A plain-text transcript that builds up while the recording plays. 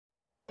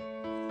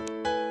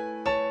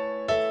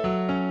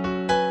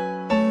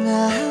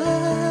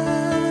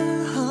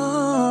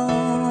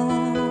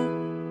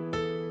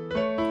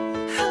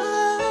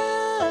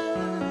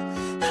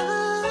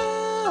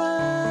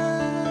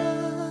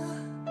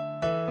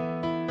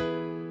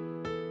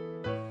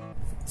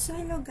So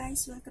hello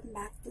guys, welcome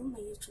back to my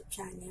YouTube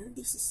channel.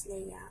 This is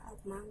Leia of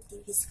Mom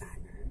TV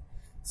Scanner.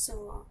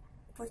 So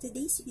for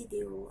today's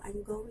video,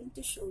 I'm going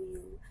to show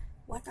you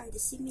what are the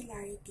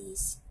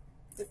similarities,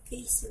 the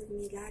face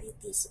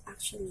similarities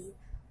actually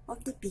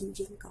of the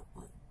BinJin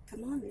couple.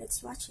 Come on,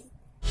 let's watch it.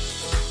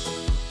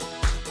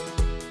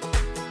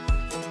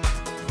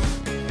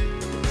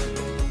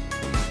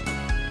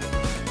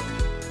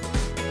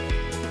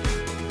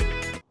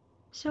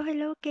 So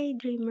hello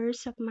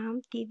K-dreamers of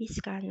Mom TV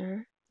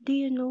Scanner. Do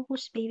you know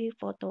whose baby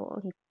photo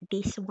on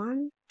this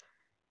one?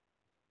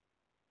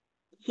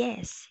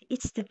 Yes,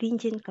 it's the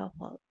BinJin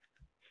couple.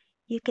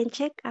 You can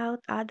check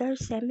out other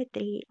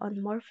symmetry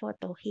on more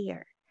photo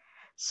here.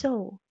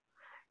 So,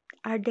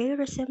 are they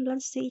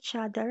resemblance to each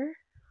other?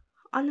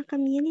 On a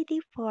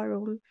community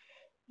forum,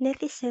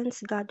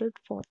 netizens gathered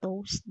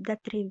photos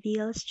that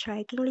reveal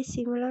strikingly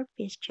similar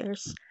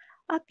features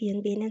of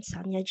Hyun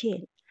and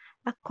Ye-jin.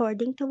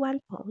 According to one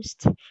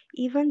post,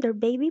 even their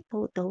baby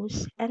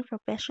photos and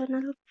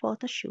professional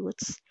photo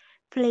shoots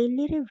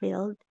plainly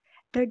revealed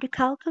their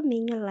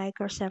decalcomania-like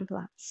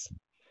resemblance.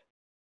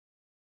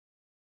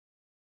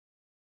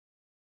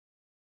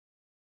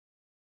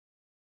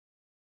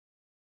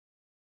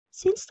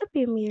 Since the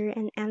premiere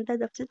and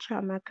ended of the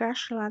drama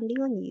Crash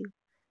Landing on You,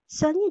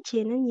 Son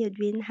Ye-jin and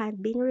Hyun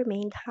had been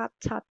remained hot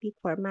topic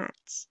for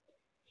months,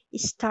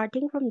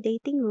 starting from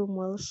dating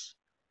rumors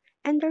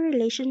and the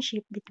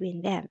relationship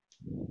between them.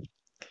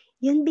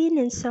 Hyun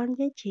and Son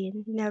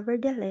Ye-jin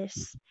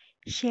nevertheless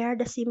shared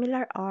a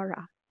similar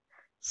aura.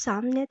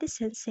 Some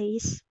netizens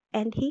says,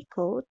 and he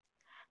quote,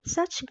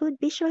 such good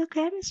visual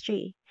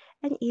chemistry,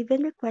 and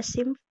even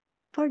requesting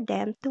for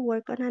them to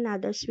work on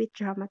another sweet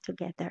drama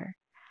together,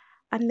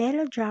 a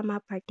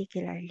melodrama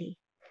particularly.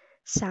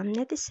 Some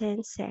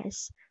netizens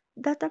says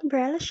that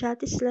umbrella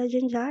shot is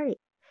legendary.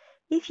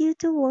 If you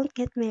two won't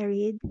get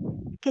married,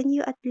 can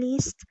you at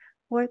least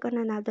work on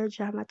another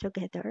drama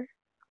together?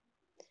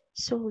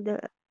 So the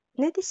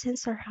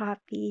netizens are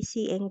happy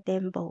seeing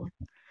them both.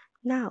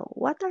 Now,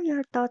 what are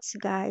your thoughts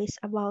guys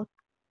about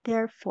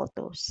their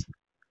photos?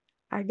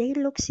 Are they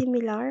look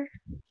similar?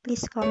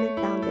 Please comment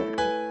down below.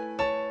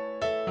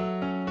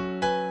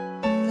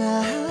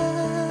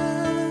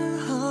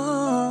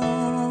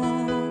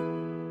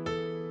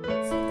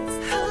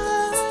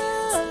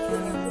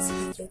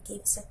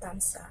 Give us a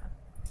thumbs up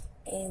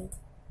and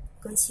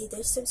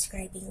consider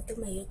subscribing to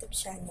my YouTube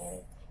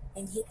channel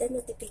and hit the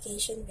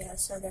notification bell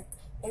so that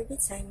every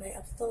time I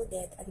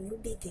uploaded a new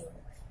video,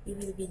 you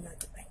will be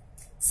notified.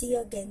 See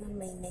you again on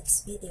my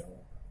next video.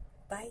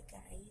 Bye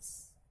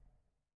guys!